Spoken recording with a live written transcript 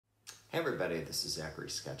Hey everybody, this is Zachary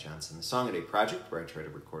Scot, the Song a Day Project, where I try to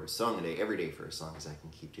record a song a day every day for as long as I can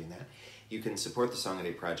keep doing that. You can support the Song a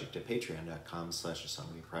Day Project at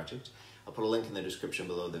patreon.com/thesongadayproject. I'll put a link in the description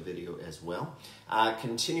below the video as well.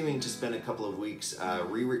 Continuing to spend a couple of weeks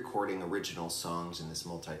re-recording original songs in this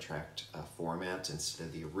multi-tracked format instead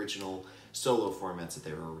of the original solo formats that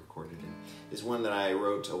they were recorded in, is one that I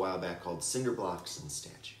wrote a while back called Cinderblocks and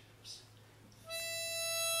Statues.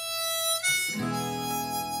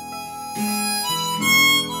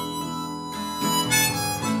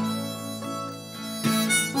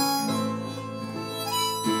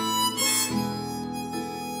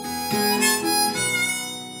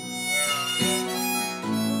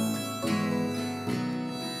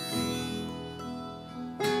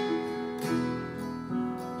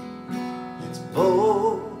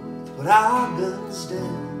 Both put our guns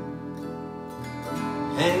down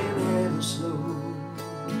and have a slow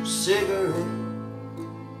cigarette.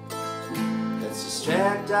 Let's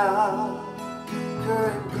distract our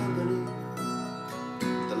current company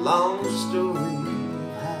with the long story of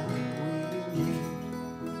how we meet.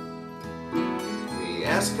 We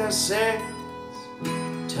ask ourselves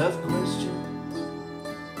tough questions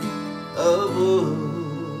of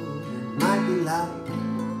what it might be like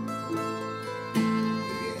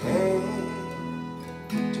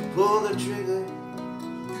to pull the trigger,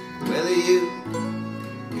 whether you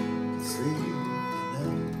can sleep at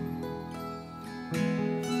night.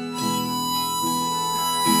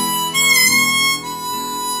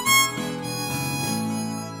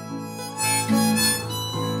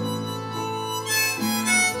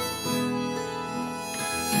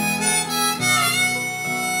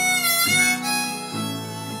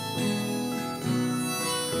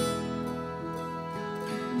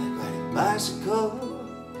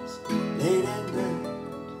 Bicycles late at night,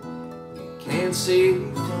 you can't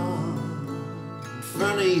see far in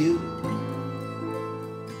front of you,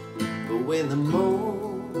 but when the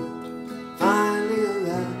moment finally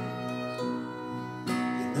arrives,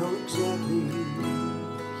 you know exactly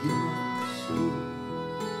what you must do.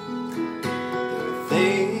 There are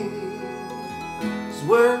things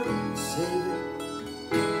worth saving,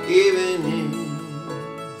 even in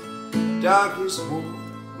the darkest moment.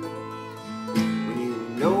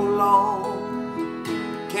 No longer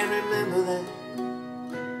can remember that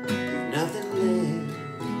there's nothing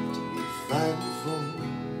left to be fighting for.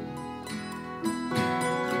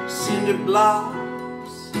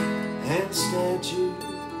 Cinderblocks and statues,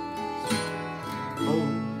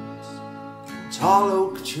 boats, tall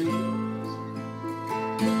oak trees,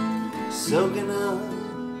 soaking up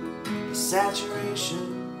the saturation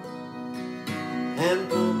and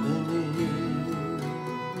pumping in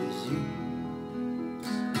is you.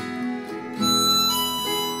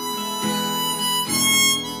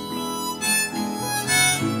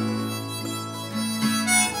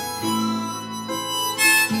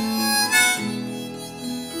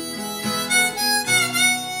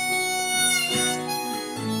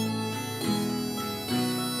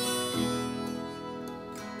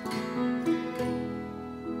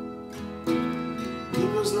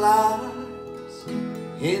 People's lives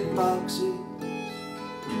in boxes,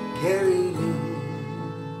 carried in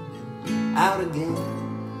and out again,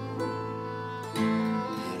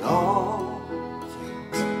 it all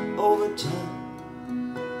fades over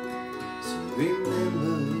time. So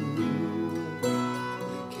remember they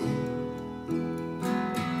came,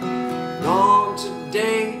 gone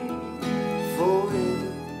today,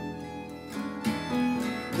 forever,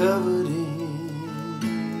 covered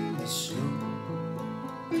in the snow.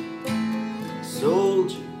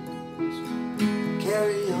 Soldiers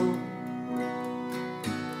carry on,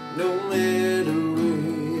 no matter where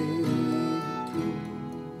you go.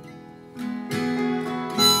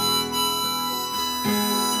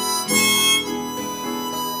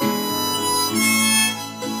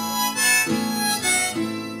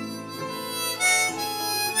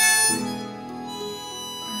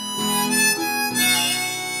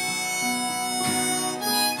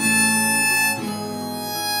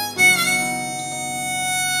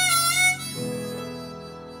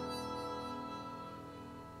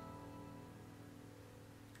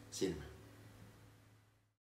 See you.